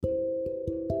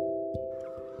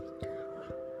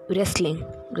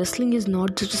Wrestling is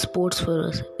not just a sports for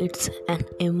us, it's an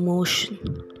emotion.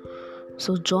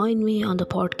 So join me on the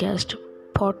podcast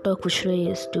Podtalk with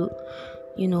Shreyas to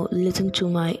listen to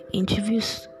my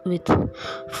interviews with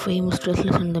famous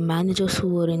wrestlers and the managers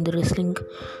who are in the wrestling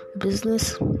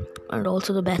business, and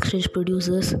also the backstage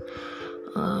producers.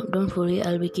 Don't worry,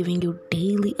 I'll be giving you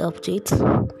daily updates.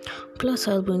 Plus,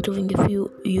 I'll be interviewing a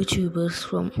few YouTubers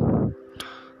from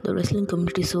the wrestling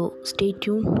community. So stay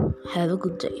tuned. Have a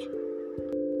good day.